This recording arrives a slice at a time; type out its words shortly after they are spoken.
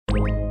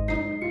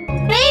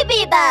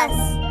Baby Bus!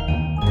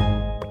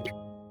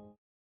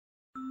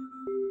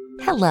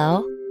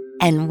 Hello,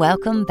 and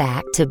welcome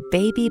back to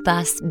Baby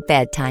Bus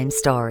Bedtime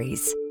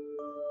Stories.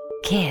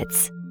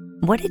 Kids,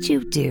 what did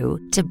you do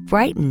to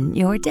brighten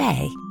your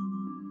day?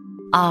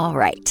 All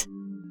right,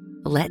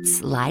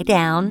 let's lie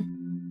down,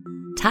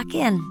 tuck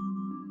in,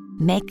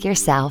 make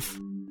ourselves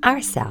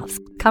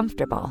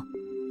comfortable,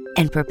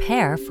 and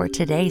prepare for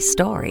today's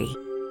story.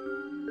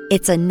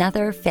 It's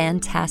another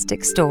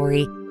fantastic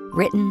story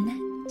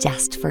written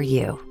just for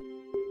you.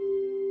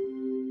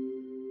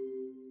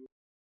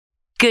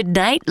 Good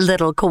night,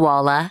 little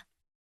koala.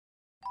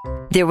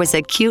 There was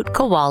a cute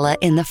koala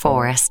in the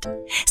forest,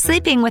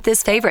 sleeping with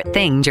his favorite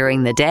thing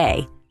during the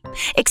day.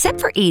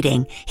 Except for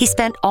eating, he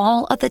spent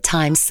all of the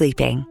time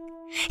sleeping.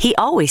 He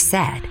always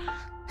said,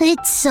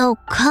 "It's so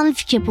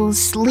comfortable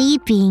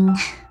sleeping.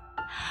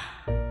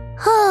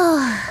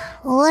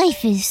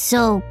 Life is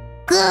so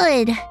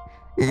good.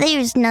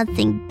 There's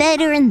nothing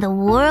better in the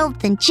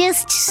world than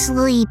just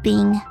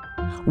sleeping."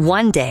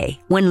 One day,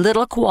 when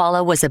little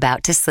koala was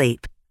about to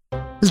sleep,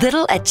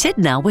 little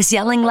echidna was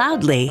yelling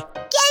loudly,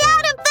 "Get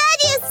out of bed,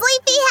 you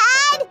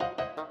sleepyhead!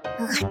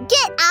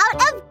 Get out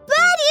of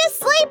bed, you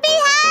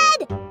sleepyhead!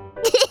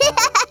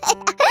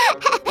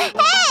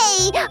 Hey,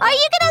 are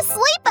you gonna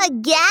sleep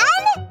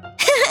again?"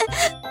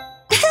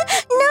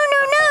 No,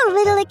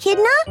 little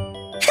echidna.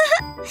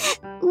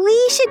 We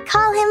should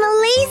call him a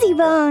lazy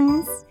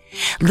bones.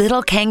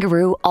 Little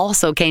kangaroo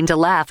also came to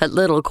laugh at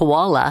little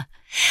koala.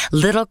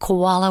 Little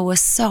koala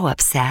was so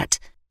upset.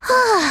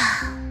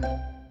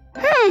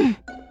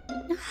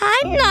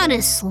 I'm not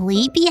a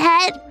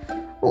sleepyhead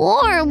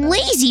or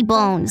lazy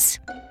bones.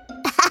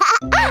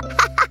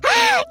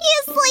 You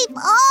sleep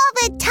all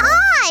the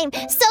time,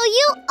 so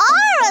you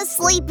are a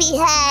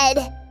sleepyhead.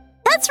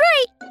 That's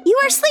right. You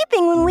are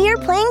sleeping when we are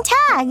playing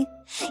tag.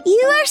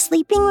 You are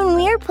sleeping when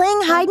we are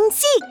playing hide and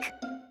seek.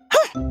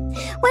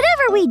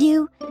 Whatever we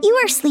do, you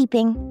are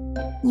sleeping.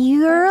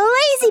 You're a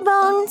lazy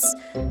bones.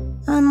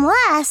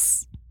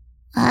 Unless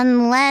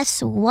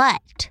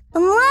what?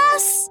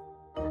 Unless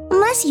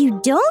you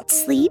don't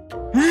sleep.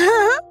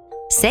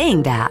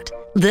 Saying that,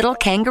 little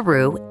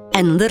kangaroo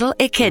and little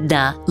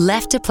echidna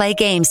left to play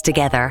games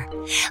together.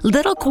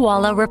 Little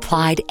koala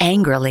replied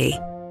angrily,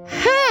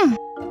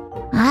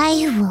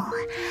 I will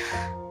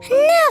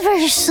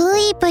never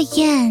sleep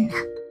again.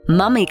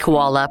 Mummy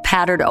koala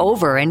pattered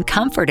over and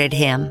comforted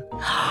him.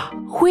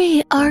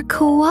 We are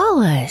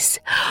koalas.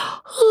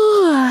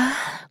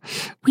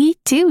 We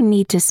do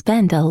need to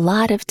spend a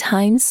lot of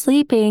time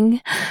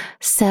sleeping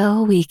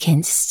so we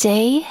can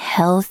stay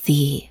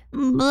healthy.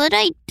 But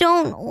I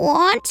don't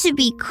want to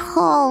be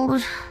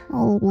called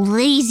a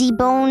lazy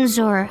bones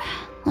or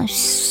a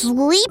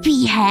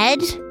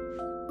sleepyhead.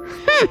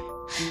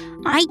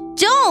 I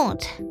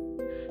don't.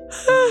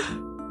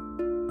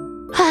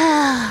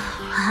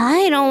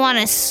 I don't want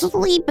to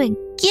sleep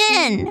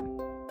again.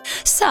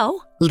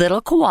 So,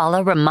 little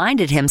koala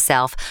reminded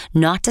himself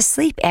not to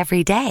sleep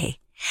every day.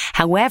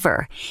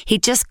 However, he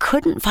just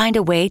couldn't find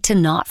a way to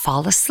not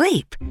fall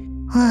asleep.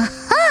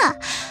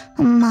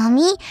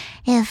 Mommy,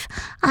 if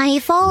I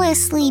fall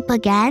asleep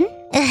again,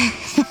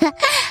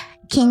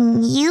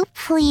 can you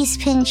please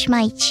pinch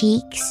my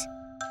cheeks?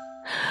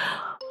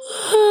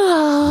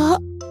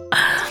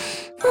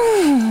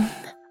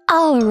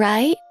 All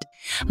right.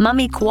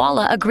 Mummy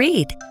koala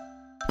agreed.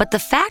 But the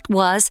fact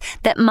was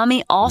that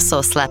Mummy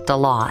also slept a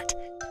lot.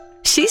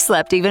 She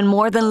slept even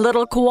more than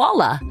little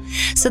koala.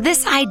 So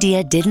this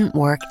idea didn't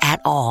work at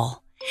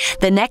all.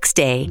 The next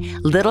day,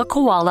 little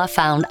koala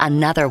found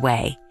another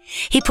way.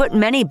 He put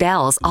many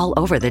bells all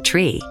over the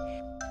tree.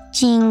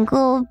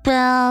 Jingle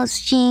bells,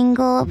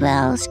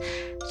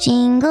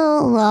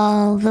 jingle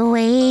all the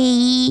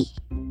way.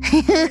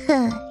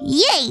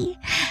 Yay!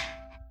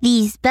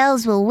 These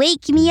bells will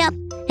wake me up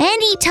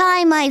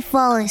anytime I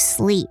fall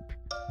asleep.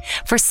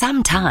 For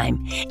some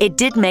time, it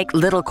did make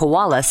little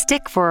koala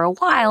stick for a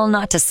while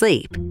not to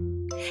sleep.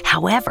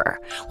 However,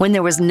 when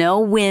there was no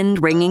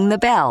wind ringing the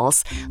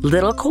bells,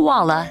 little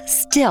koala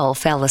still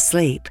fell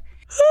asleep.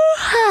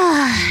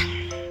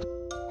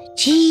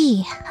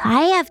 Gee,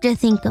 I have to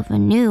think of a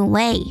new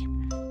way.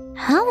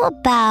 How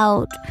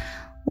about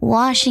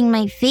washing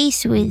my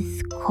face with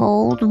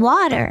cold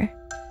water?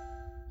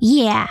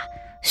 Yeah,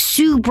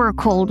 super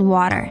cold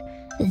water.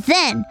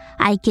 Then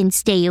I can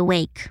stay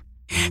awake.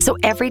 So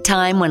every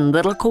time when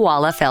little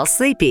koala fell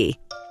sleepy,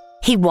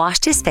 he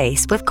washed his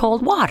face with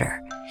cold water.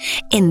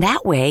 In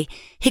that way,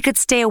 he could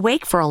stay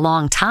awake for a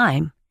long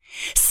time.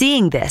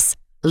 Seeing this,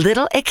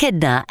 little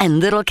echidna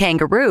and little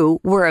kangaroo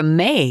were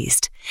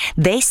amazed.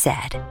 They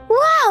said,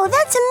 "Wow,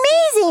 that's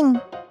amazing!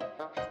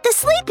 The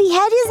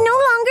sleepyhead is no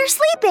longer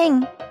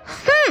sleeping."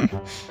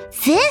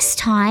 This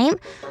time,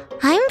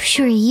 I'm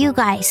sure you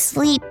guys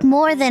sleep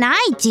more than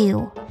I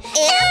do.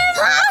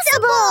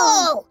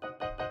 Impossible!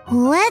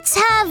 Let's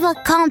have a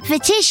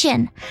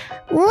competition.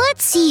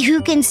 Let's see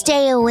who can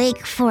stay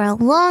awake for a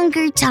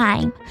longer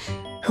time.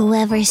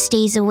 Whoever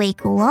stays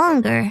awake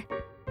longer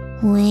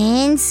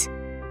wins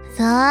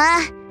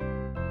the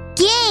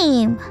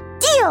game.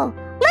 Deal!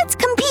 Let's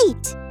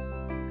compete!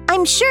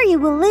 I'm sure you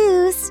will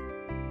lose.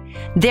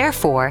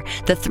 Therefore,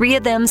 the three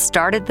of them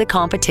started the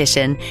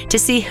competition to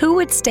see who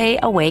would stay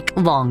awake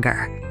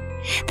longer.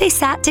 They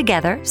sat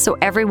together so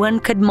everyone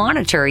could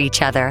monitor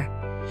each other.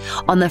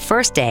 On the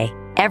first day,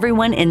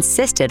 everyone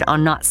insisted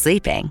on not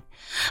sleeping.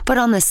 But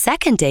on the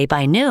second day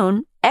by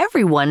noon,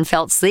 everyone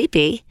felt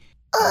sleepy.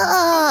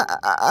 I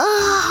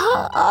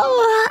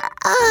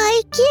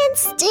can't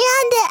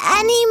stand it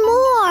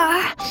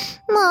anymore.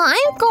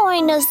 I'm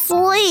going to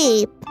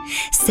sleep.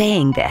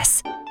 Saying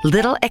this,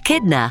 little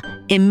Echidna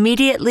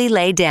immediately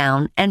lay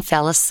down and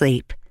fell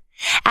asleep.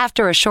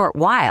 After a short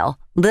while,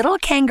 little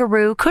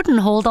Kangaroo couldn't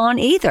hold on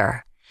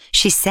either.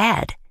 She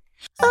said,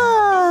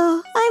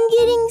 Oh, I'm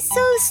getting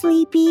so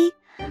sleepy.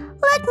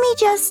 Let me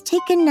just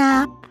take a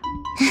nap.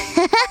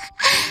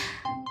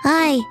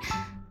 I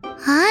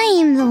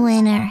am the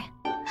winner.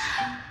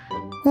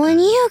 When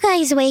you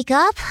guys wake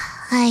up,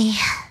 I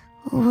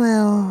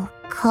will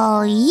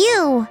call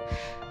you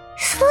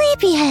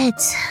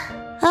sleepyheads.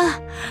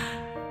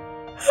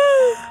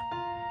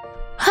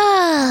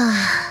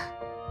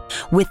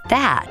 With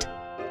that,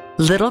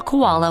 little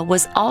Koala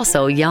was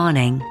also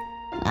yawning.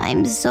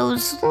 I'm so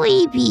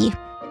sleepy.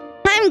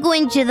 I'm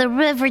going to the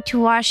river to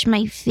wash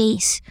my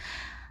face.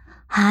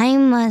 I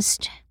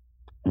must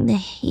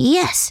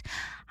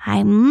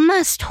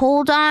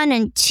hold on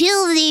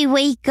until they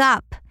wake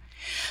up.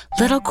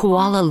 Little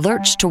Koala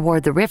lurched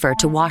toward the river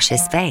to wash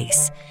his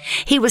face.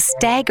 He was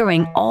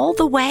staggering all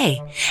the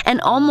way and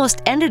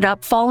almost ended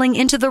up falling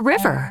into the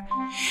river.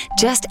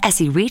 Just as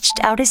he reached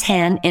out his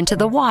hand into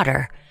the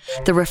water,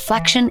 the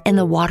reflection in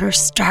the water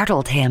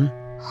startled him.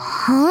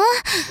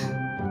 Huh?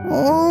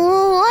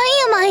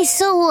 Why am I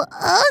so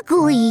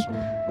ugly?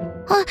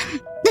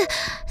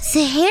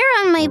 The hair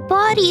on my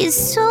body is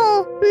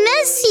so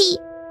messy.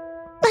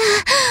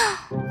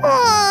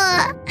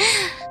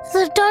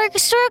 The dark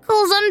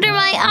circles under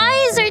my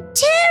eyes are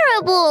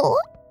terrible.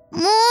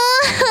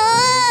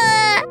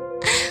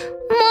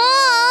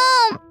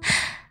 Mom!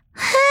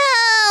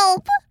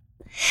 Help!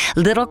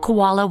 Little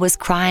Koala was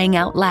crying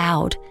out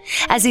loud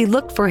as he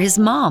looked for his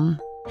mom.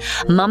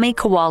 Mummy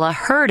Koala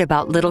heard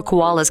about Little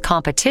Koala's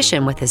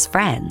competition with his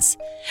friends.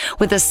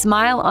 With a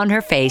smile on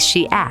her face,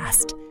 she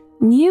asked,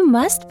 You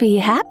must be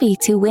happy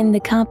to win the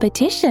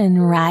competition,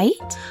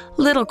 right?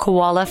 Little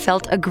Koala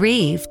felt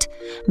aggrieved.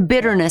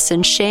 Bitterness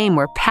and shame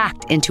were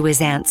packed into his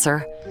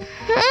answer.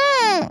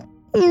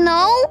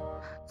 No,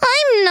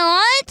 I'm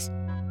not.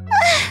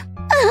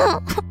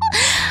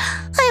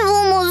 I've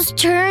almost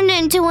turned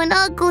into an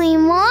ugly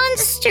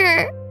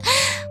monster.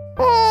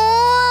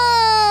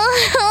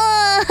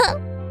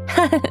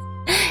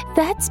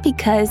 That's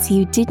because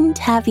you didn't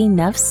have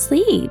enough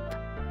sleep.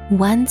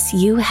 Once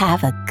you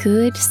have a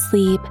good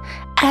sleep,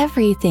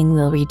 everything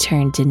will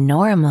return to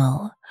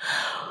normal.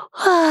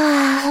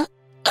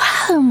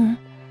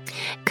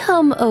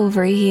 Come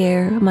over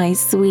here, my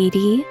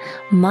sweetie.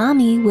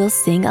 Mommy will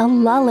sing a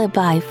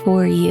lullaby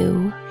for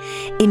you.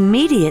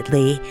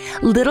 Immediately,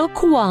 Little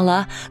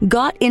Koala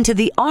got into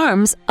the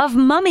arms of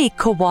Mummy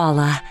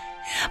Koala.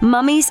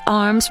 Mummy's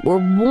arms were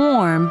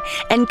warm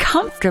and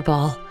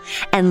comfortable,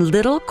 and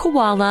Little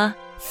Koala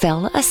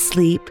fell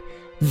asleep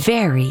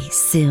very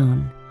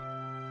soon.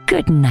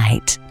 Good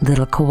night,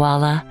 Little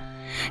Koala.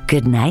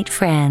 Good night,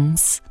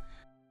 friends.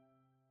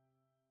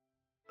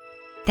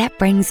 That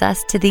brings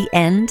us to the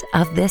end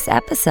of this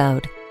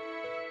episode.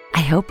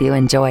 I hope you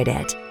enjoyed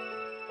it.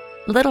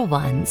 Little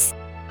ones,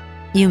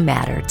 you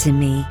matter to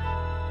me.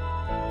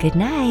 Good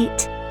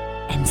night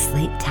and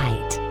sleep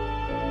tight.